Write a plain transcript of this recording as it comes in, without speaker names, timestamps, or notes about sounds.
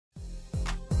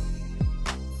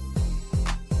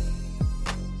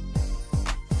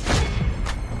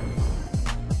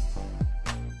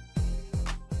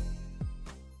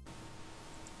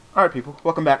Alright, people,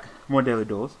 welcome back. More Daily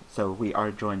Duels. So, we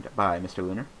are joined by Mr.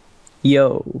 Lunar,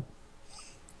 Yo.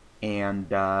 and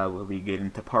we'll be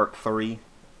getting to part 3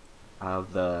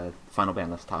 of the Final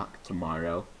Bandless talk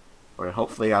tomorrow. Where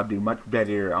hopefully I'll do much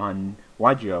better on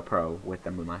YGO Pro with the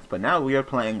Moonlights. But now we are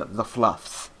playing the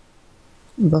Fluffs.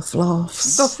 The The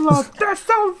fluffs. Fluffs! They're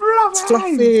so It's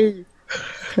fluffy!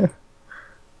 fluffy.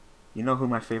 You know who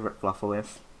my favorite Fluffle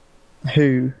is?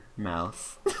 Who?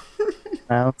 Mouse.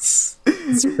 Mouse.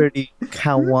 It's pretty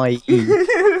kawaii.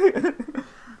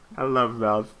 I love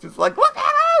Mouse. Just like, look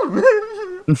at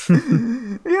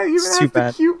him! Yeah, he even It's too has the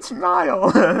bad. cute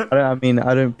smile.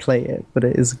 I don't play it, but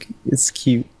it's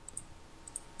cute.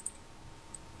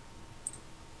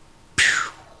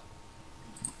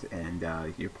 And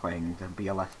you're playing the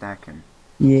BLS deck, and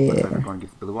looks like we're Yeah. going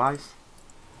against Blue Eyes.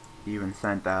 He even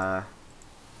sent, freaking,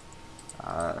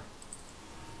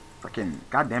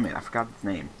 god damn it, I forgot his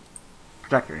name.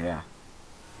 Projector, yeah.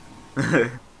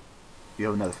 You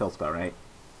have another fill spell, right?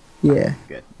 Yeah.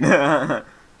 Good. I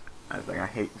was like, I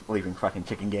hate leaving fucking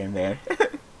chicken game there.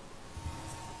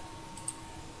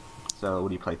 So, what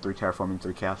do you play? 3 terraforming,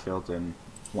 3 chaos fields, and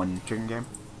 1 chicken game?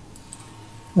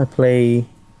 I play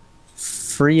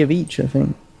 3 of each, I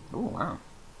think. Oh, wow.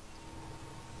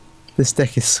 This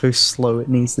deck is so slow it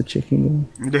needs the chicken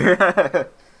game.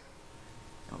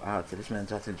 Oh, wow, so this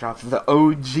man's about to drop the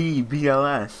OG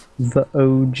BLS. The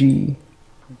OG.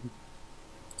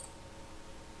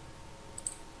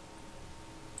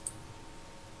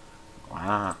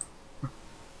 Wow.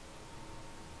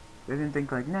 They didn't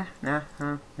think like,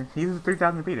 he's a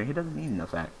 3,000 beater, he doesn't need an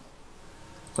effect.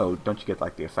 So, don't you get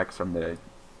like the effects from the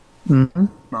Mm-hmm.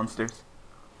 monsters?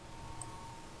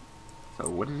 So,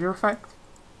 what is your effect?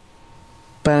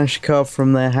 Banish a card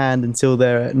from their hand until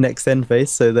their next end phase,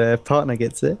 so their partner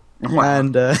gets it. Wow.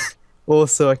 And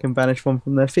also I can banish one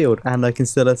from their field, and I can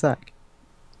still attack.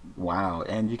 Wow,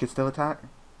 and you can still attack?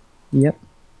 Yep.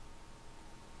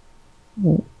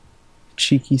 Oh,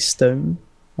 cheeky stone.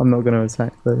 I'm not going to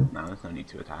attack though. No, there's no need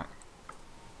to attack.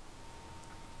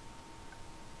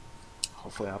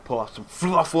 Hopefully I'll pull off some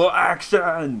Fluffle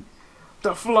action!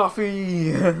 The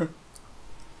Fluffy!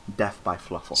 Death by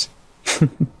Fluffle.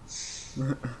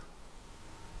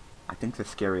 I think the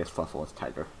scariest Fluffle is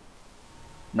Tiger.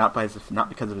 Not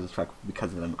because of his effect,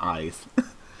 because of them eyes.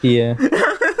 Yeah.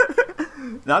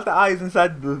 Not the eyes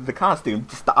inside the costume,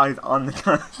 just the eyes on the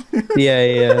costume.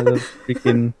 Yeah, the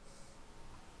freaking...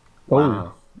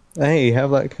 Wow. Oh, hey,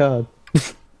 have that card.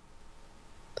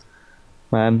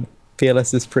 Man,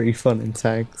 PLS is pretty fun in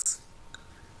tags.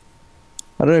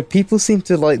 I don't know, people seem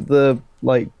to like the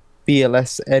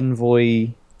BLS Envoy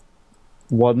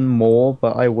one more,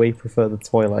 but I way prefer the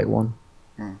Twilight one.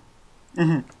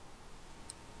 Mm-hmm.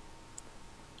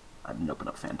 I didn't open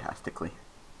up fantastically.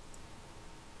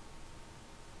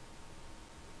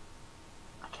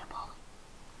 I can't poly.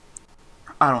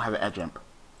 I don't have an edge imp.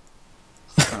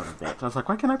 Son of a bitch. I was like,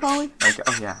 why can't I poly? Like,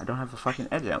 oh yeah, I don't have a fucking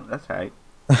edge imp. That's right.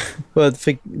 Well,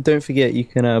 don't forget you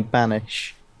can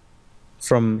banish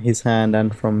from his hand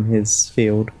and from his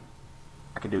field.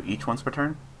 I can do each once per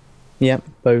turn? Yep,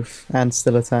 both, and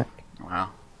still attack. Wow.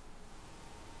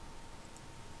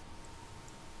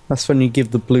 That's when you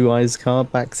give the Blue Eyes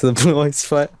card back to the Blue Eyes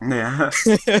fight. Yeah.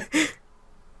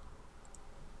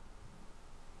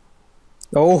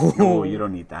 Oh, No, you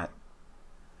don't need that.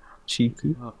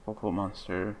 cheeky. Focal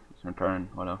monster. It's your turn.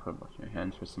 What else? What's your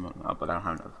hands for some? Oh, but I don't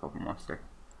have another focal monster.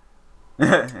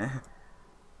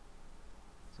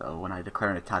 So when I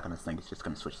declare an attack on this thing, it's just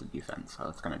gonna switch to defense, so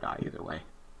it's gonna die either way.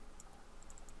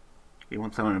 He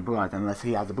won't summon a blue eyes unless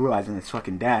he has a blue eyes in his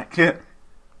fucking deck. That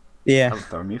Yeah. would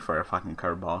throw me for a fucking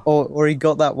curveball. Or he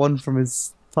got that one from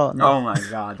his partner. Oh my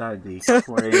god, that'd be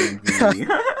crazy.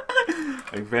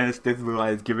 Like, vanish this blue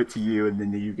eyes, give it to you, and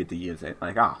then you get to use it.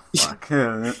 Like, oh fuck.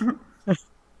 I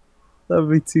That'd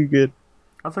be too good.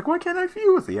 was like, why can't I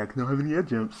fuse? Yeah, 'cause I don't have any edge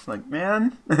jumps. Like,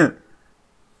 man, I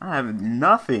have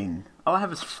nothing. All I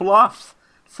have is fluffs.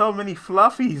 So many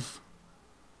fluffies.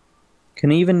 Can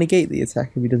he even negate the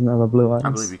attack if he doesn't have a Blue Eyes? I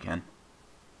believe you can.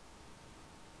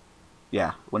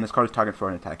 Yeah, when this card is targeted for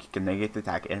an attack, you can negate the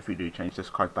attack, and if you do, change this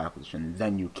card's battle position,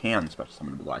 then you can special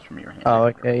summon the blue eyes from your hand. Oh,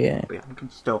 okay, yeah. But yeah, you can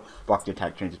still block the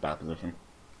attack, change its battle position.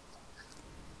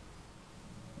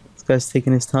 This guy's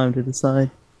taking his time to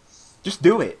decide. Just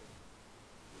do it.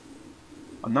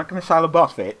 I'm not gonna Shiloh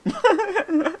buff it.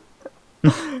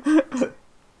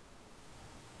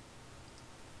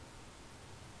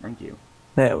 Thank you.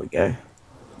 There we go.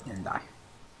 And die.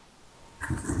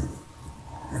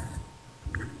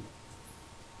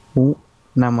 Ooh,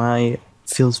 now my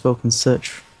field spell can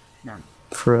search Yeah.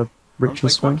 for a I was ritual like, why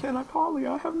swing. can't I poly?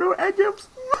 I have no edge ups.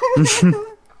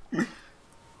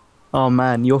 Oh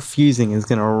man, your fusing is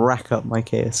gonna rack up my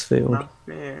chaos field. Not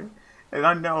fair. And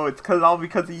I know it's all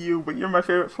because of you, but you're my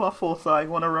favorite Fluffle, so I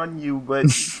want to run you. But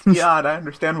God, I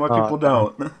understand why Oh people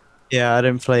no. don't. Yeah, I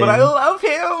don't play But I him. love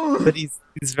him. But he's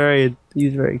very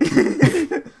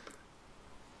cute.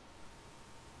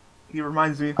 He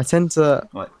reminds me. I tend to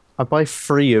What? I buy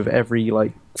 3 of every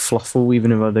like Fluffle,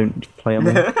 even if I don't play them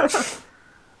all.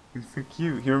 He's so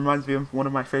cute. He reminds me of one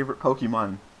of my favorite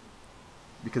Pokemon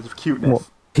because of What? cuteness.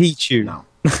 Pichu? No,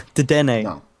 Dedenne?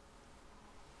 no.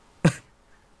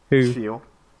 Who? Steel.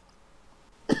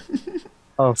 Oh,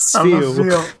 I love Steel.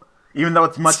 Steel. Even though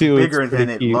it's much Steel is bigger than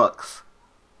pretty it cute. looks.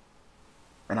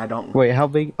 And I don't. Wait, how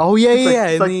big? Oh yeah, It's like- yeah.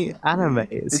 it's In like- the anime,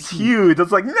 It's huge.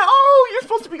 It's like, no, you're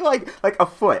supposed to be like a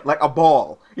foot, like a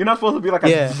ball. You're not supposed to be like a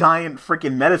Yeah. giant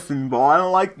freaking medicine ball. I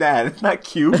don't like that. It's not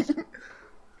cute.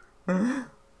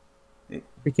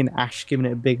 Freaking Ash giving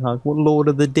it a big hug. What Lord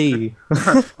of the D?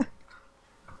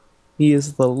 He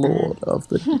is the Lord of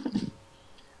the D.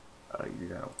 You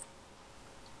know.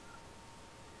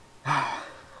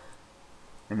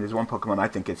 And there's one Pokemon I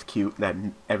think is cute that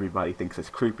everybody thinks is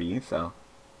creepy. So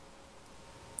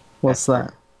What's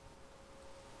Esper.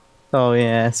 that? Oh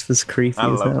yeah, Esper's creepy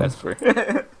I as love hell.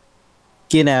 Esper.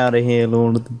 Get out of here,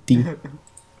 Lord of the D.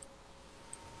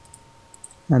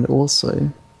 And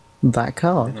also, that And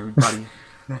card. everybody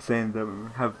saying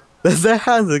them have Their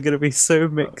hands are gonna be so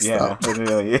mixed yeah, up. it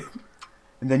really is.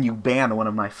 And then you ban one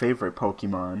of my favorite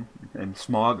Pokemon and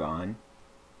Smogon.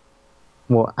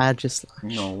 What? Agislash?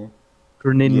 No.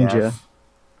 Greninja?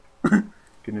 Yes.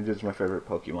 Greninja's my favorite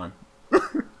Pokemon.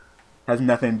 Has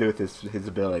nothing to do with his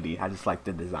ability. I just like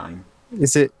the design.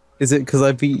 Is it because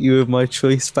I beat you with my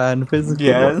choice band physical?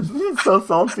 Yes. So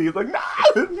salty. He's like, no!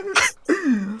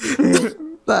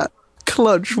 That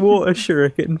clutch water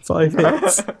shuriken 5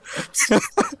 hits.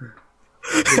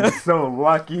 You're so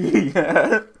lucky.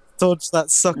 Dodge that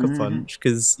sucker punch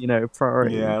because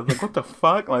priority. Yeah, I was like, what the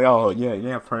fuck? Like, oh,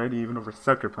 yeah, priority even over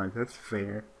Sucker Punch. That's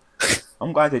fair.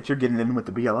 I'm glad that you're getting in with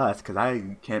the BLS, because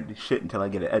I can't do shit until I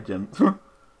get an edge jump.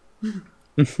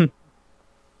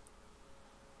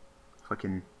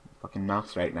 fucking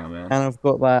mouse right now, man. And I've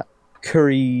got that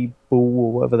Kuribo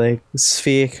or whatever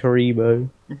Sphere Kuribo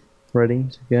ready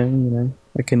to go.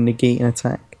 I can negate an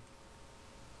attack.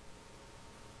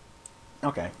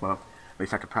 Okay, well, at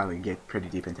least I could probably get pretty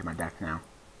deep into my deck now.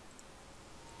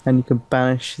 And you can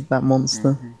banish that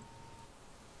monster.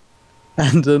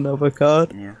 And another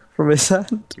card Yeah, from his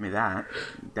hand. give me that.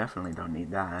 You definitely don't need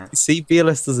that. See,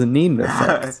 BLS doesn't need an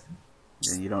effect.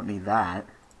 Then you don't need that.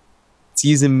 It's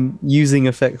using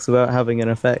effects without having an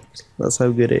effect. That's how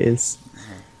good it is.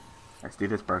 Let's do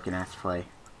this broken ass play.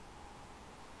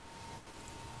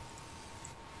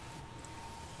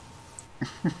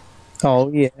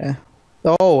 Oh, yeah.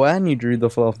 Oh, and you drew the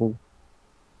Fluffle.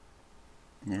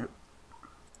 Yep.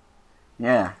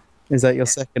 Yeah. Is that your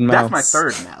second mouse? That's my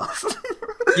third mouse.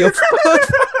 Your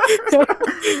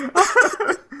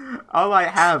All I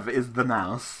have is the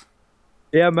mouse.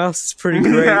 Yeah, mouse is pretty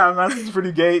great. Yeah, mouse is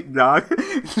pretty great, dog.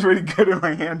 It's pretty good in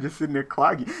my hand, just sitting there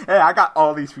clogging. Hey, I got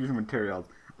all these fusion materials.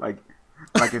 Like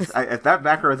if that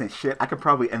back row isn't shit, I could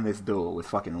probably end this duel with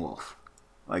fucking Wolf.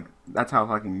 Like, that's how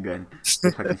fucking good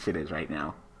this fucking shit is right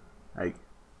now. Like,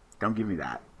 don't give me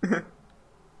that. +3?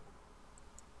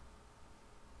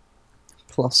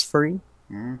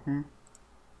 Mm-hmm.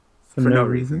 For For no no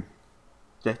reason. reason.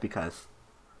 Just because.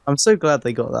 I'm so glad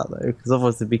they got that though, because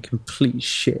otherwise it'd be complete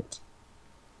shit.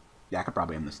 Yeah, I could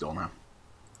probably end this duel now.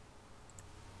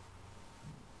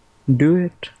 Do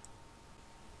it.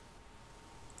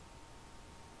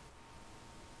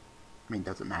 I mean,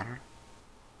 does it matter?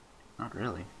 Not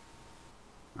really.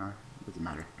 Doesn't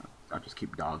matter. I'll just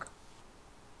keep dog.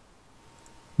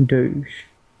 Doge.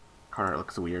 Card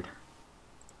looks weird.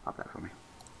 Pop that for me.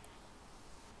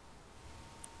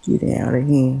 Get out of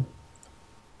here.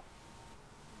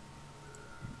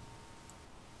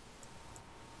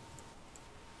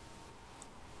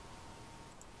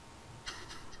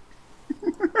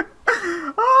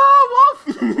 Oh,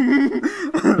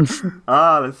 Wolf!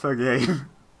 Oh, that's so gay.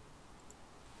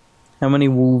 How many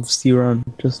wolves do you run?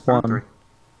 Just one. Three.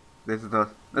 There's a lot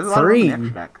of room in Three? the extra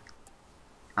deck.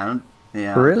 I don't.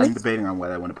 Yeah, Really? I'm debating on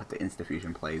whether I want to put the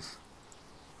Insta-Fusion plays.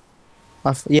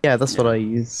 Yeah, that's what Yeah. I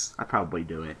use. I'd probably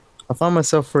do it. I find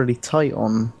myself really tight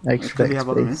on It's extra because you deck have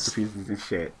all the space. Insta-Fusions and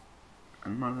shit.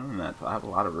 I'm not doing that, so I have a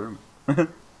lot of room.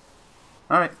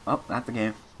 Alright, well, that's the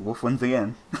game. Wolf wins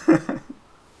again.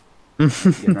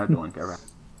 Get another one, go right.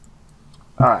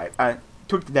 Alright, I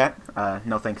took the deck.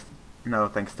 No thanks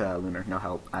to Lunar, no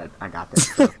help. I got this.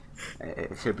 So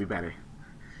it should be better.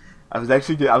 I was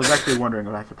actually wondering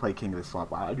if I should play King of the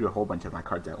Swamp. Wow, I do a whole bunch of my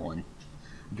cards at once.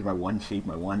 I do my one sheep,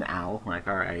 my one owl. I'm like,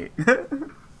 all right.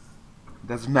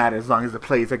 Doesn't matter as long as the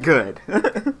plays are good.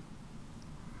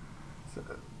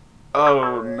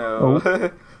 Oh no.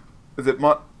 Oh. Is it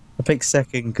I picked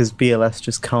second because BLS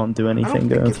just can't do I don't anything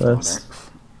think going it's first. Monarchs.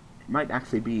 It might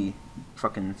actually be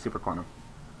fucking Super Quantum.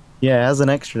 Yeah, it has an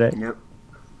extra deck. Yep.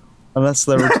 Unless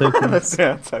there are tokens.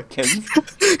 Yeah, tokens.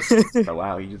 So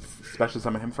wow, you just special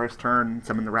summon him first turn,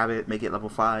 summon the rabbit, make it level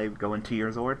 5, go into your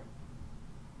Zord.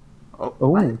 Oh, Ooh.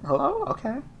 what? Hello?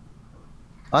 Okay.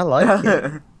 I like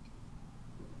it.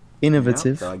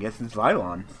 Innovative. Yep, so I guess it's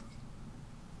Vylons.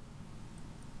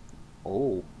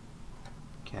 Oh.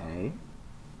 Okay.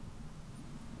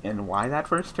 And why that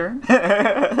first turn?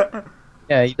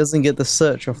 Yeah, he doesn't get the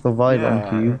search off the Vylon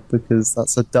cube because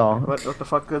that's a dark. What the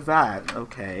fuck was that?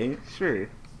 Okay, sure.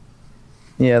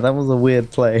 Yeah, that was a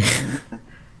weird play.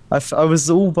 I was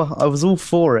all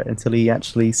for it until he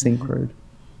actually synchroed.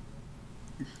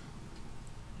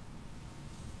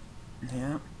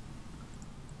 Yeah.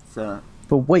 So.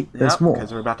 But wait, there's more.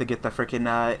 Because we're about to get the freaking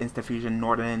Insta-Fusion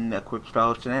Northern equipped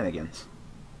spell shenanigans.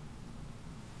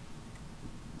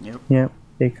 Yep. Yep.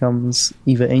 Here comes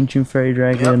either Ancient Fairy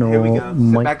Dragon Yep, here we or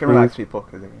go. Sit back and relax, people.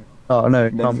 Oh no,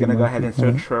 And then he's gonna go ahead and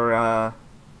search for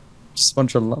just a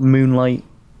bunch of Moonlight,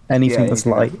 anything that's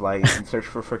light. And search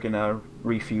for freaking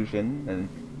Refusion and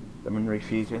summon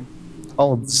Refusion.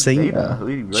 Oh, Zeta.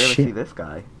 We rarely see this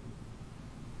guy.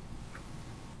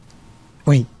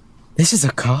 Wait, this is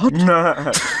a card?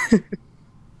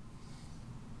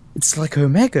 It's like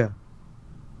Omega,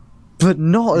 but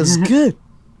not as good.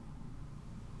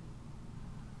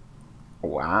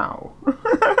 Wow.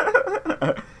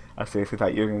 I seriously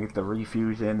thought you were gonna get the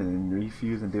Refusion and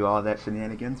refuse and do all that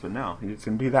shenanigans, but no, you're just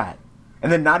gonna do that.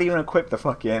 And then not even equip the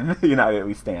fucking United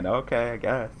We Stand. Okay, I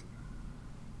guess.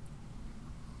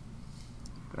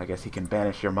 But I guess he can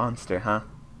banish your monster, huh?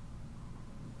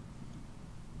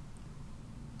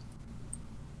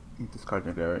 Discard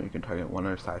your graveyard. You can target one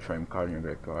other side frame card in your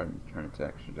graveyard and turn it to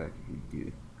extra deck if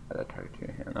you add that target to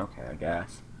your hand. Okay, I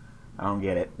guess. I don't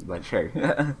get it, but sure.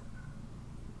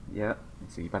 Yep.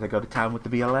 So you about to go to town with the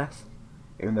BLS?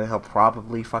 Even though he'll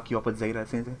probably fuck you up with Zeta as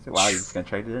soon as wow, you're just gonna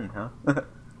trade it in, huh?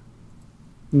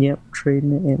 Yep,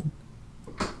 trading it in.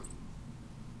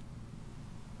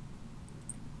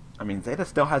 I mean, Zeta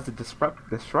still has the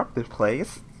disruptive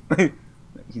plays.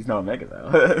 He's no Omega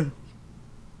though.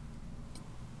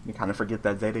 You kind of forget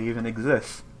that Zeta even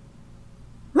exists.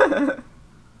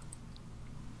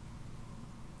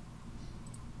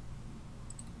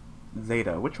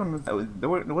 Zeta. Which one was that?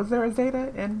 Was there a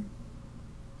Zeta in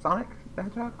Sonic the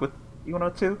Hedgehog with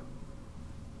E102?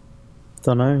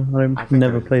 Don't know. I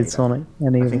never played Zeta. Sonic. I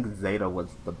think Zeta was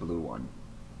the blue one.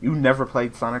 You never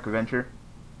played Sonic Adventure?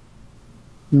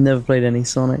 Never played any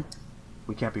Sonic.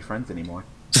 We can't be friends anymore.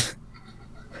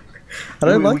 I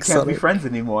don't like We can't Sonic. be friends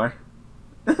anymore.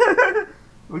 We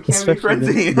can't Especially be friends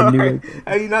the anymore.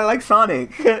 How do you not like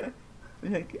Sonic?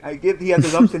 I get he has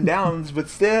his ups and downs, but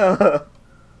still.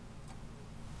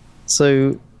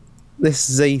 So, this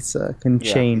Zeta can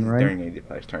chain, right? During a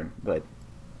player's turn, but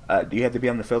do you have to be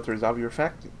on the field to resolve your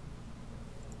effect?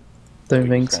 Don't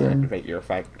think so. Activate your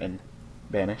effect and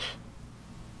banish.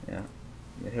 Yeah.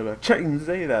 He'll go chain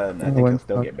Zeta, and I think he'll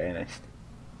still get banished.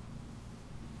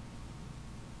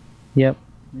 Yep,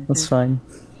 that's fine.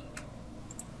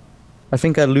 I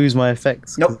think I lose my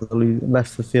effects because I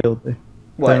left the field, though.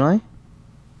 What? Don't I?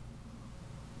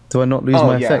 Do I not lose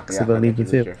my effects if I leave the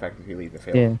field? Your effect if you leave the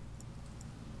field. Yeah.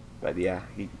 But yeah,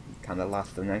 he kind of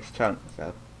lost a nice chunk,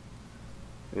 so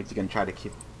we're just gonna try to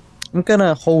keep. I'm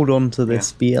gonna hold on to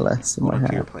this BLS in my to your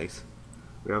hand. place.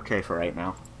 We're okay for right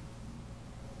now.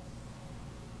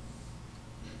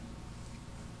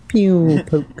 Pew,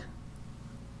 poke.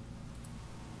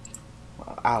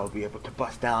 Well, I'll be able to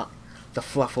bust out the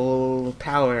Fluffal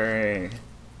power.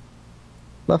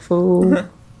 Fluffal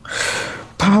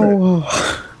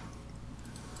power.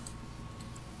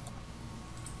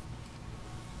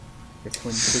 The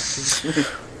twin sisters.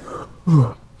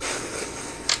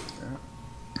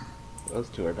 Those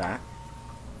two are back.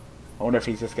 I wonder if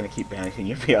he's just gonna keep banishing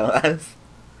your PLS,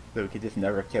 so we could just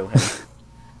never kill him.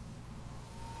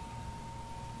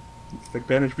 It's like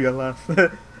banish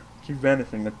BLS. Keep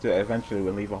banishing it to eventually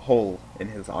will leave a hole in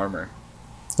his armor.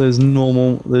 So there's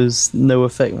no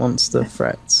effect monster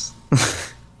threats.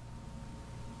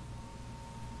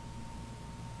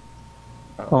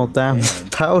 Oh damn,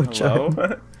 power jump.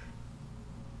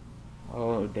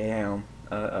 Oh damn.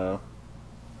 Uh-oh.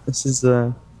 This is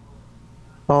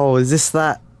oh, is this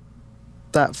that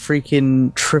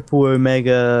freaking triple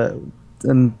Omega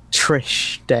and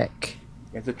Trish deck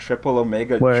It's a triple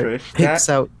Omega where Trish it picks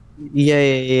deck? out.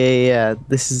 Yeah.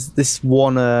 This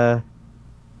won a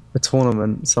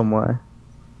tournament somewhere.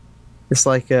 It's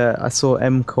like I saw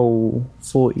M Cole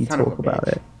 40 Son of a talk about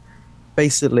bitch. it.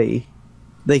 Basically,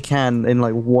 they can in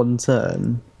like one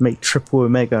turn make triple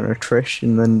Omega on a Trish,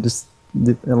 and then just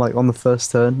like on the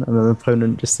first turn, and then the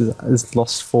opponent just has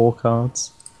lost 4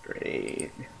 cards.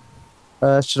 Great.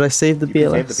 Should I save the You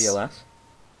BLS? can save the BLS.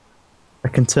 I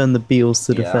can turn the Beals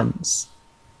to Yeah. defense.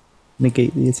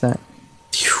 Negate the attack.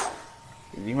 Phew.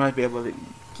 You might be able to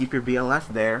keep your BLS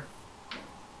there.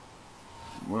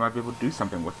 We might be able to do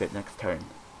something with it next turn.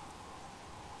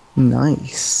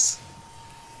 Nice.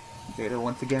 Data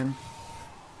once again.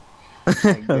 I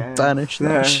guess. Banish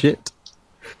that shit.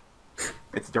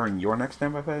 It's during your next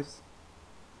standby phase?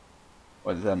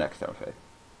 Or is the next standby phase?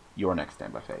 Your next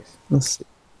standby phase. Let's see.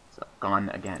 So, gone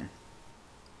again.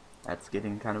 That's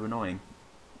getting kind of annoying.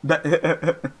 Now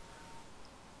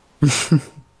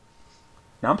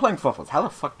I'm playing Fluffals. How the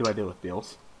fuck do I deal with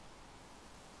deals?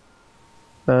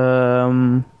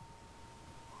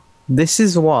 This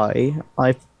is why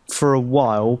I, for a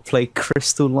while, play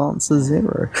Crystal Lancer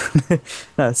 0.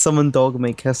 Summon Dog,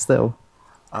 make Castell.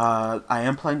 I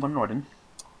am playing one Norden.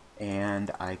 And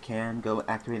I can go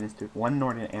activate one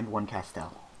Norden and one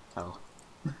Castell. So...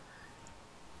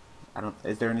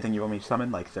 Is there anything you want me to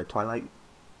summon, like the Twilight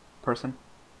person?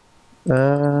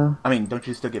 I mean, don't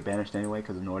you still get banished anyway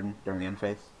because of Norden during the end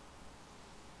phase?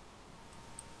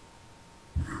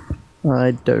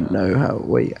 I don't know how.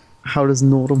 Wait, how does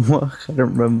Norden work? I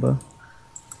don't remember.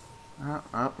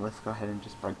 Let's go ahead and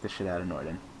just break the shit out of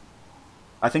Norden.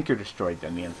 I think you're destroyed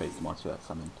during the end phase, the monster that's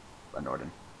summoned by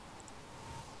Norden.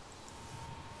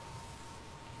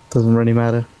 Doesn't really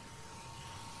matter.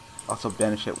 Also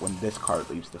banish it when this card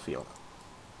leaves the field.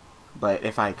 But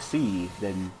if I exceed,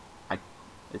 then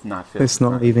it's not filled. It's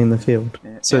not leaving the field.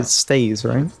 So yeah. It stays,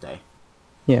 right? It stay.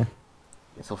 Yeah.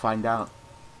 Guess we'll find out.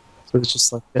 So it's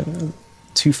just like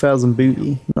 2,000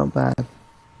 booty. Not bad.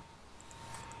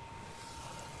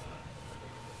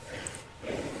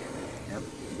 Yep.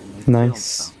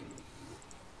 Nice. Field,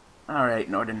 so. Alright,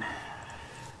 Norden.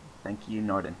 Thank you,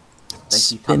 Norden.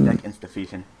 Thank you, top deck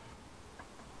Insta-Fusion.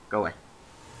 Go away.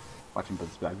 Watching Buzz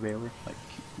Bag Veiler. Like,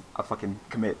 I'll fucking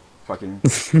commit fucking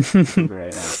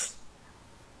right now.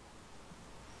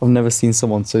 I've never seen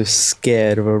someone so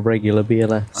scared of a regular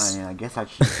BLS. I mean, I guess I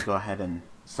should go ahead and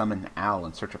summon Owl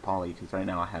and search a poly, because right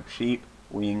now I have Sheep,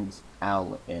 Wings,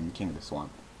 Owl, and King of the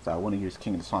Swamp. So I want to use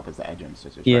King of the Swamp as the edge so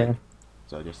just yeah. Right.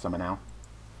 So just summon Owl.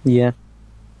 Yeah.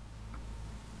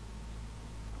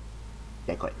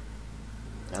 Yeah, quit.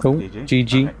 Yep, Cool. GG.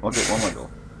 GG. Right, we'll get one more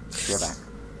goal. You're back.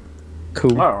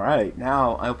 Cool. Alright,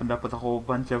 now I opened up with a whole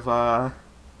bunch of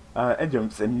edge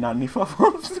and not any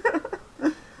Fluffals.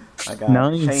 I got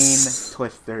Nice. Chain,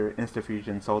 Twister,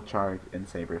 Insta-Fusion, Soul Charge, and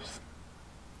Sabers.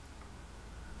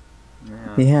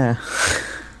 Yeah.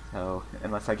 So,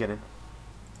 unless I get it.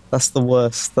 That's the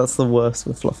worst. That's the worst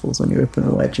with Fluffals when you open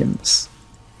the wedge imps.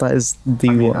 That is the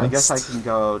worst. I guess I can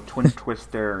go Twin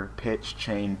Twister, Pitch,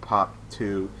 Chain, Pop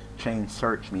 2, Chain,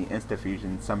 Search Me,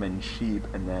 Insta-Fusion, Summon Sheep,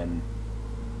 and then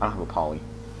I don't have a Poly.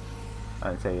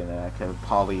 I'd say that I can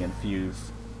Poly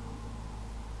infuse.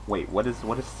 Wait, what is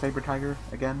Saber Tiger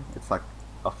again? It's like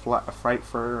a Fright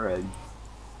Fur,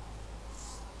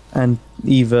 and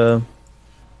either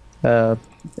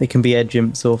it can be edge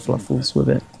imps or Fluffals with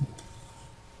it,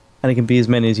 and it can be as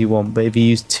many as you want. But if you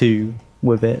use 2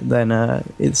 with it, then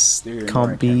it's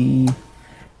can't be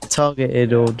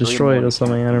targeted or destroyed or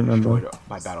something. I don't remember.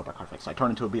 By battle by card effect. So I turn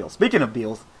into a Beal. Speaking of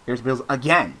Beals, here's Beals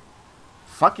again.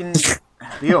 Fucking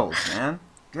Beals, man.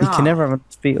 God. You can never have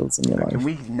enough Beals in your life. Can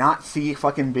we not see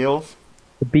fucking Beals?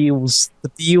 The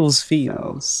Beals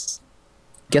feels.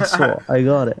 Guess what? I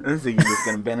got it. So you're just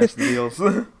gonna banish the Beals.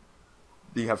 Do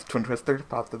you have Twin Twister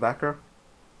pop the back row?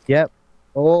 Yep.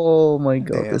 Oh my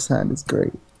god, Damn. this hand is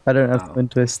great. I don't have Twin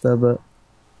Twister, but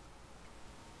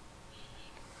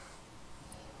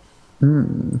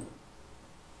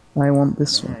I want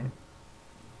this one.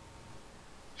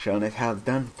 Showing us how it's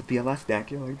done with the BLS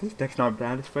deck. You're like, this deck's not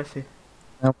bad, especially.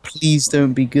 Now please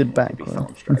don't be good back Be row.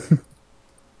 Solemn Strike.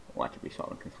 Watch it be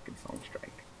fucking Solemn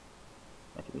Strike.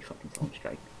 Watch it be fucking Solemn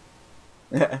Strike.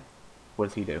 What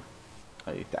does he do?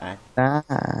 Oh, you have to act.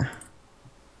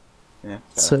 Yeah.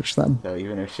 Search that So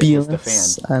even if shit hits the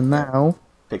BLS, fan, and now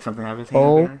pick something out of his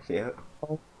hand. Yeah.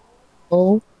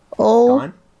 oh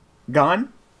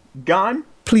Gone.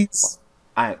 please.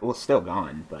 Well, still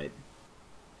gone, but.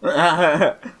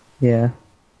 Yeah,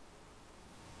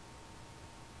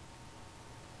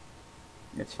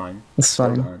 It's fine. it's Still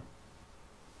fine. gone.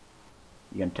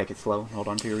 You gonna take it slow and hold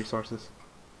on to your resources?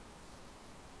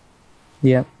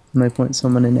 Yep, no point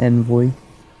summoning Envoy.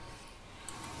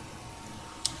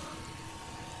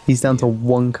 He's down to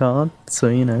 1 card, so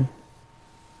you know.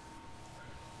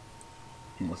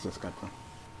 What's this guy from?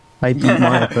 I beat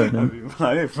my opponent.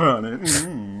 My opponent.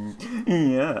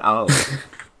 Yeah. Oh.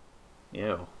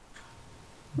 Ew.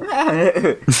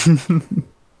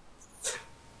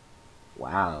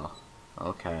 Wow.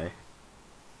 Okay.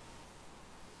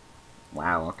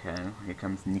 Wow, okay. Here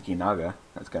comes Nikki Naga.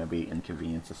 That's gonna be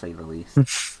inconvenient to say the least. At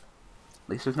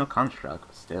least there's no construct,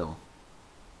 but still.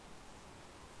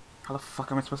 How the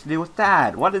fuck am I supposed to deal with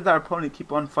that? Why does our opponent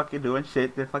keep on fucking doing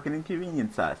shit to fucking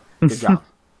inconvenience us? Good job.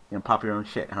 You know, pop your own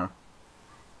shit, huh?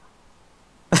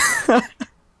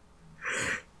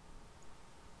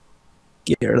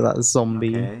 Get rid of that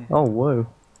zombie. Okay. Oh, whoa.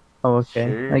 Oh, okay.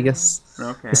 Sure. I guess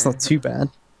Okay. it's not too bad.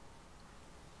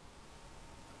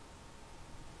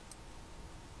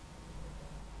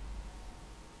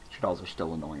 Dolls are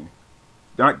still annoying.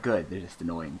 They're not good, they're just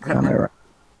annoying. I know, right?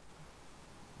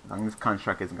 As long as this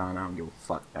construct is gone, I don't give a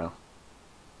fuck, though.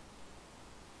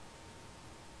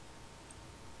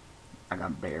 I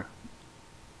got bear.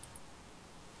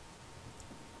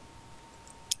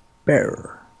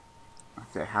 Bear. I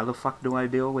said, how the fuck do I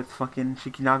deal with fucking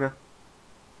Shikinaga?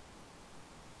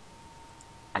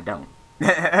 I don't.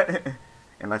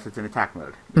 Unless it's in attack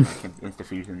mode. I can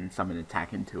insta-fusion and summon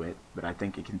attack into it, but I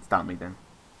think it can stop me then.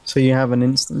 So you have an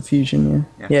instant fusion,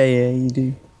 yeah? Yeah, you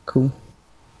do. Cool.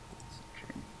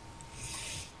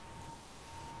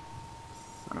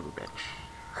 Son of a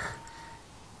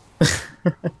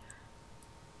bitch.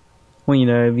 Well, you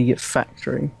know, if you get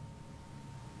factory.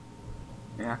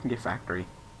 Yeah, I can get factory.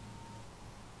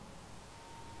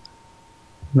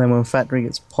 And then when factory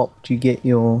gets popped, you get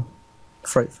your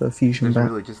Frightful fusion There's back.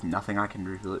 really just nothing I can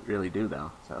really do,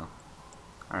 though, so...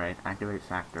 Alright, activate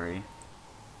factory.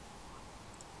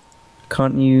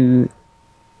 Can't you...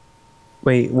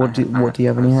 Wait, what do you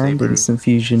have in your hand? Sabers, Instant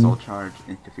fusion. Soul Charge,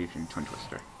 Instant Fusion, Twin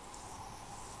Twister.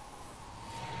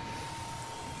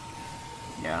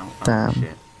 Yeah, I don't Damn.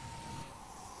 shit.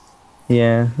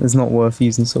 Yeah, it's not worth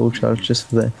using soul charge just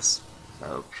for this.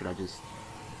 So, should I just...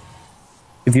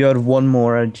 If you had one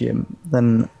more Gym,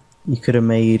 then you could have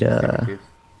made yeah,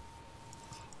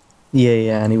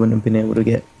 and he wouldn't have been able to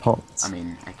get popped. I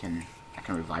mean, I can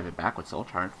revive it back with Soul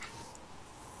Charge.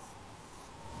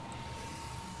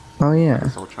 Oh yeah.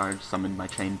 Soul Charge, summon my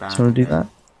chain back. Do you want to do that?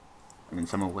 And then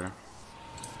summon where?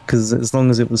 Because as long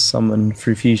as it was summoned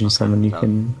through fusion summon, you so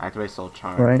can... activate Soul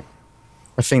Charge. Right?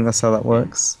 I think that's how that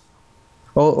works.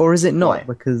 Or is it not? Why?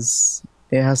 Because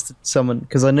it has to summon...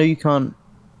 Because I know you can't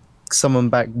summon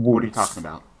back wolves. What are you talking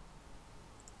about?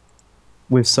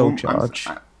 With soul charge.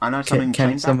 I'm not summoning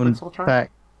chain back with Soul Charge?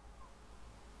 Back...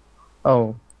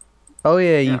 Oh. Oh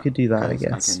yeah, you could do that, I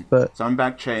guess. But summon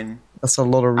back chain. that's a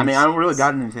lot of... I mean, I don't really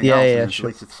got anything else. Yeah, At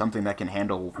least it's something that can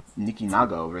handle Nikki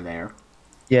Naga over there.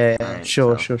 Yeah, right,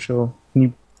 sure.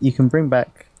 You can bring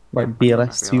back, like,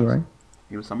 BLS too, right?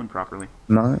 He was summoned properly.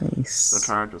 Nice. Soul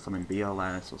Charge will summon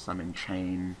BLS, will summon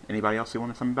chain. Anybody else you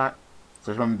want to summon back?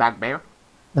 So summon back bear?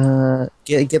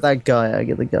 Get that Gaia,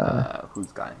 get the Gaia.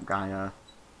 Who's Gaia? Gaia.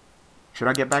 Should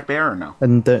I get back bear or no?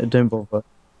 And don't bother.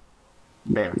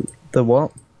 Bear. The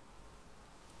what?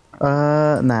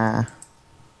 Nah.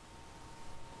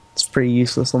 It's pretty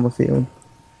useless on the field.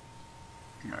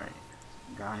 Alright.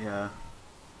 Gaia.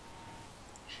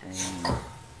 Chain.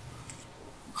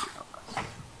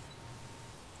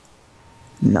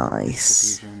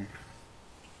 Nice. Diffusion.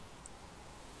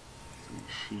 Some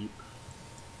sheep.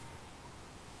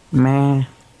 Meh.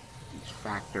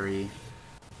 Factory.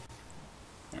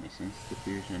 And it's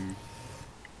diffusion.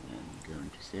 And go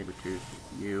into Sabretooth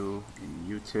with you and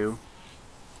you two.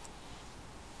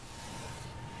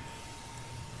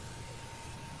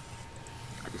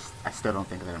 I still don't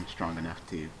think that I'm strong enough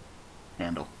to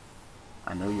handle.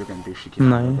 I know you're gonna do Shikinaga,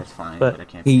 No, that's fine, but I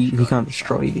can't he can't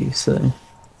destroy you, so...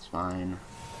 It's fine.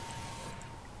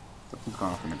 Something's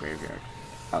gone off in the graveyard.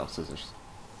 Oh, scissors.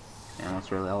 Yeah,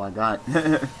 that's really all I got.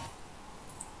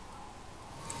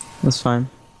 That's fine.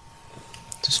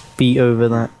 Just beat over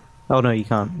that. Oh no, you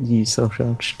can't use soul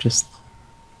charge. Just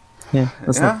yeah,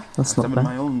 that's not some bad. of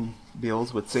my own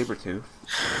deals with Sabretooth.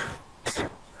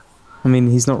 I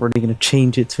mean, he's not really going to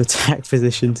change it to attack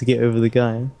position to get over the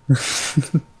guy.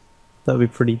 That would be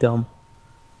pretty dumb.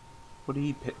 What did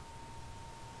he pick?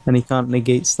 And he can't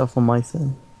negate stuff on my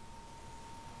turn.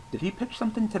 Did he pitch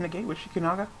something to negate with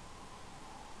Shikinaga?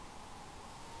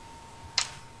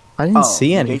 I didn't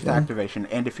see anything. Negate the activation,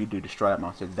 and if you do destroy that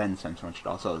monster, then send so much.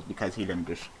 Also, because he didn't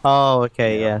just. Oh,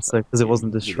 okay, yeah. So because it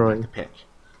wasn't destroyed. Pitch.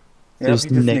 Yep, he just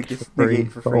just nicked for free.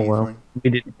 negate for But free oh well, easily.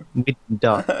 we didn't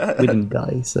die. We didn't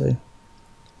die. So,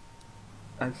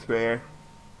 That's fair.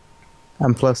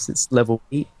 and plus it's level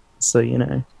 8, so you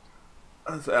know.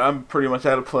 I'm pretty much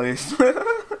out of place.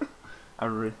 I,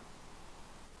 re-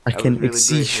 I I was can really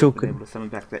see grateful to be Shogun. able to summon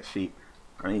back that sheep.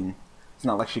 I mean, it's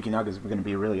not like Shikinaga's going to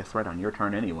be really a threat on your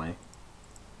turn anyway.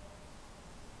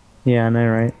 Yeah, I know,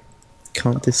 right?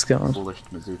 Can't discard. Foolish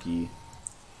Mizuki.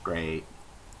 Great.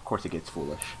 Of course it gets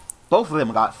foolish. Both of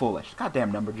them got foolish.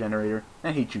 Goddamn number generator.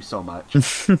 I hate you so much.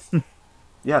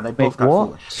 Yeah, they both Wait, got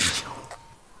what? foolish.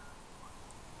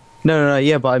 No,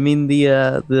 yeah, but I mean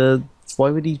the. Why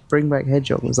would he bring back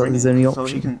Hedgehog? Was that his only option?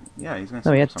 So he can, yeah, he's going to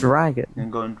No, he had Dragon. He's going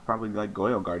to go and probably like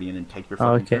Goyo Guardian and take your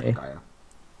Oh, fucking okay. first Gaia.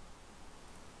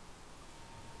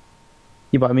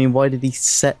 Yeah, but I mean, why did he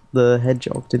set the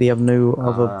Hedgehog? Did he have no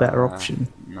other better option?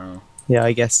 No. Yeah,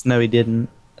 I guess no, he didn't.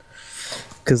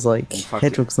 Because like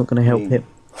Hedgehog's not going to help him.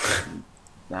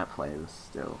 That play was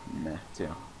still meh too.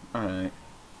 All right.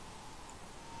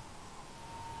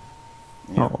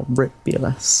 Yeah. Oh, rip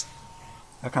BLS.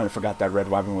 I kind of forgot that Red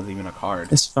Wyvern was even a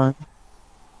card. It's fine.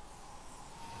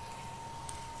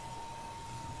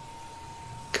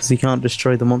 Because he can't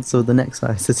destroy the monster with the next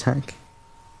ice attack.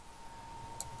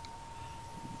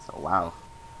 So wow.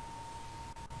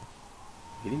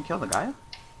 He didn't kill the Gaia?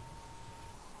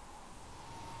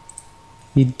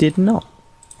 He did not.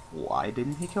 Why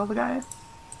didn't he kill the Gaia?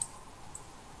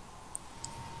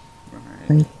 Alright.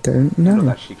 I don't I know know.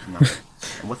 that sheep from that.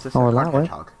 And what's this? Oh, Card? allow it.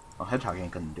 Hedgehog. Well, Hedgehog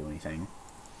ain't gonna do anything.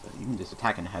 So you can just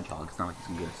attack in a Hedgehog. It's not like he's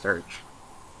gonna get a search.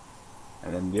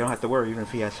 And then you don't have to worry even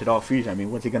if he has shit all fusion. I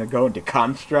mean, what's he gonna go into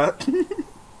Construct?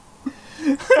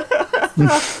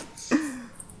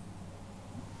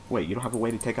 Wait, you don't have a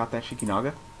way to take out that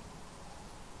Shikinaga?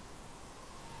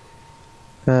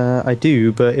 I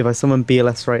do, but if I summon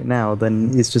BLS right now,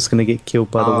 then it's just going to get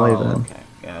killed by the Wyvern. Okay,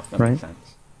 yeah, that Right? makes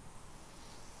sense.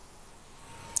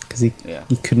 Because he Yeah.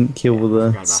 couldn't kill I forgot the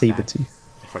about Sabertooth.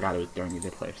 I forgot it was during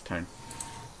the player's turn.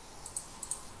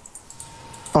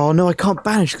 Oh no, I can't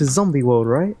banish because Zombie World,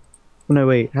 right? Oh, no,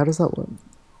 wait, how does that work?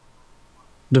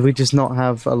 Do we just not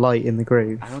have a light in the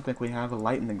grave? I don't think we have a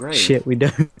light in the grave. Shit, we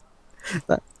don't.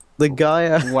 The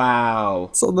Gaia Wow.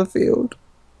 it's on the field.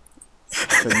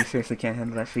 So you seriously can't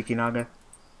handle that Shikinaga?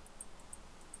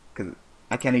 Because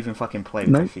I can't even fucking play with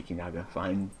Nope. that Shikinaga.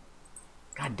 Fine.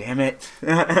 God damn it.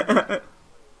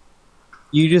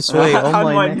 You just wait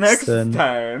on my next turn.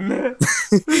 God,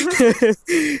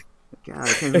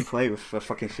 I can't even play with a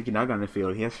fucking Shikinaga on the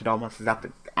field. He has shit all monsters out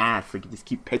the ass. Like, you just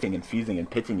keep pitching and fusing and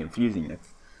pitching and fusing. That's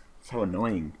so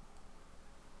annoying.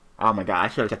 Oh my god, I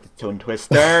should have kept the Twin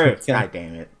Twister. God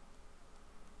damn it.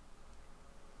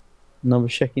 Another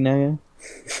Shekinaga?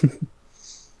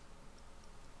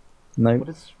 No.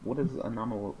 What is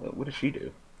Anomal? What does she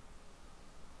do?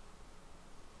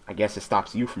 I guess it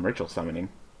stops you from ritual summoning.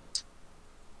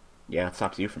 Yeah, it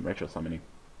stops you from ritual summoning.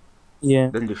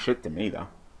 Yeah. Doesn't do shit to me though.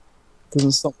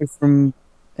 Doesn't stop me from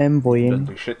Doesn't envoying.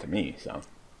 do shit to me, so.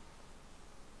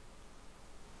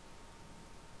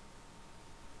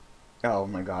 Oh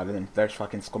my god, and then there's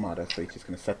fucking Squamata, so he's just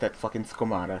gonna set that fucking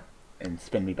Squamata and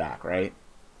spin me back, right?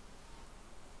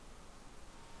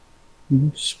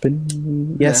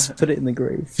 Spin. Yes, put it in the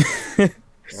grave. Go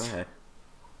ahead.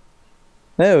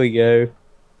 There we go.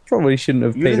 Probably shouldn't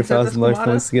have You paid didn't set the 1,000 life Squamata?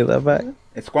 points to get that back.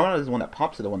 And Squamata is the one that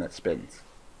pops or the one that spins?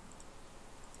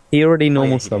 He already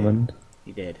normal he did. summoned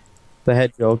He did. the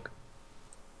Hedgehog.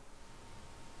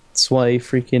 That's why Oh, I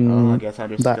freaking guess I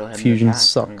just still that had fusion attack.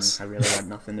 sucks. I really had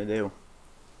nothing to do.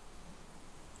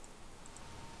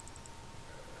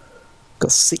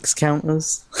 Got 6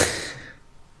 counters.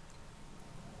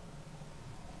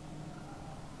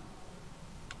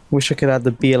 Wish I could add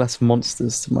the BLS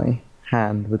monsters to my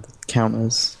hand with the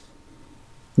counters,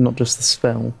 not just the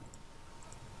spell.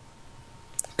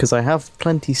 Because I have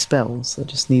plenty spells, I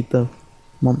just need the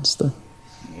monster.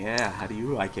 Yeah, how do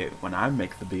you like it when I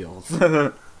make the deals?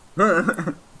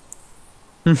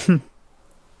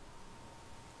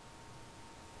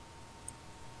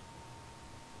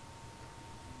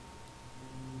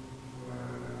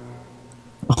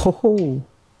 Oh.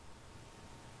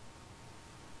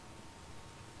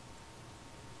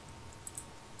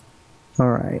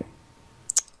 Alright.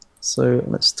 So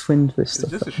let's twin twist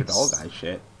It's just a first. shit all guy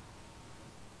shit.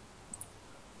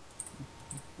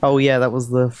 Oh yeah, that was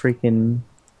the freaking...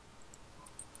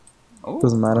 Oh,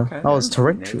 Doesn't matter. Okay, Oh, it's there's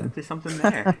torrential. There's something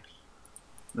there.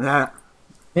 Yeah.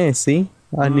 Yeah, see?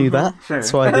 I knew that. Sure.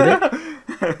 That's why I did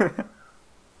it.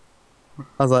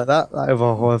 I was like,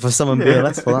 if I summon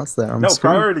BLS, well that's there. I'm No,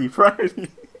 screwed. priority.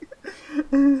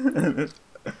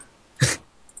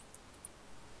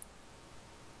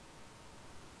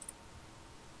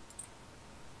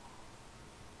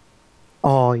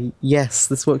 Yes,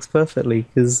 this works perfectly,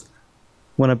 because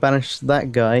when I banish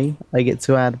that guy, I get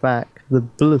to add back the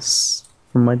bliss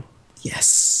from my...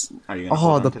 Yes! Are you gonna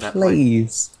hold Oh, on the to that play?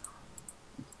 plays!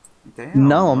 Damn,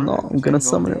 No, I'm alright, not. I'm this gonna ain't going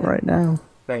summon it in. right now.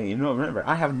 Dang, you know, remember,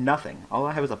 I have nothing. All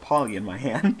I have is a poly in my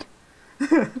hand.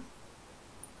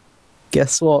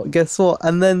 Guess what? Guess what?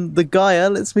 And then the Gaia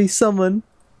lets me summon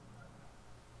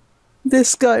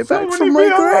this guy So back many from my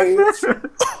grave! BLS!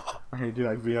 I hate do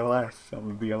like BLS.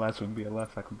 I'm a BLS when BLS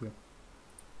I can be.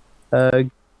 Uh,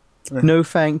 no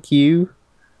thank you.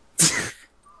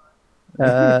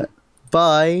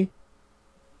 Bye.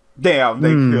 Damn,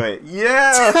 they Hmm. could.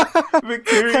 Yeah!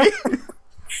 Victory!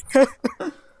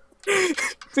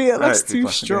 BLS Alright, too people, I'm gonna go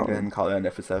ahead strong. and call it an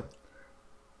episode.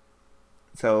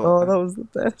 So, Oh, that was the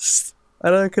best.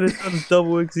 And I could have done a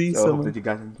double XE so hope that summon. you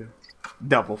guys enjoy.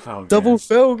 Double foul Double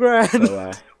grand. Felgrand!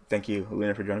 So, thank you,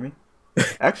 Luna, for joining me.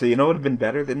 Actually, you know what would have been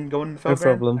better than going to No Felgrand?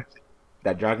 problem.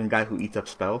 That dragon guy who eats up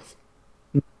spells.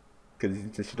 Because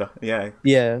he's just, yeah.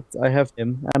 Yeah, I have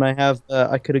him. And I have,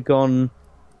 I could have gone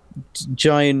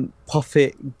giant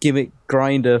puppet gimmick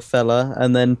grinder fella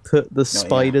and then put the No, yeah.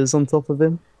 spiders on top of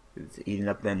him. He's eating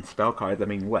up then spell cards. I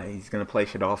mean, what? He's gonna play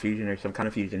Shadow Fusion or some kind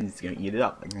of fusion. He's gonna eat it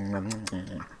up.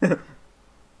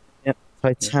 Yep,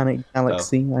 Titanic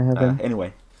Galaxy, I have him.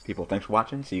 Anyway, people, thanks for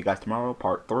watching. See you guys tomorrow,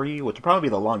 part 3, which will probably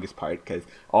be the longest part because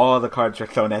all the cards are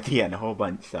thrown at the end, a whole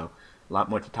bunch. So, a lot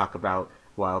more to talk about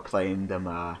while playing them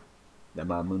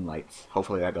Moonlights.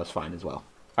 Hopefully that goes fine as well.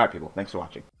 Alright, people, thanks for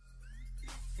watching.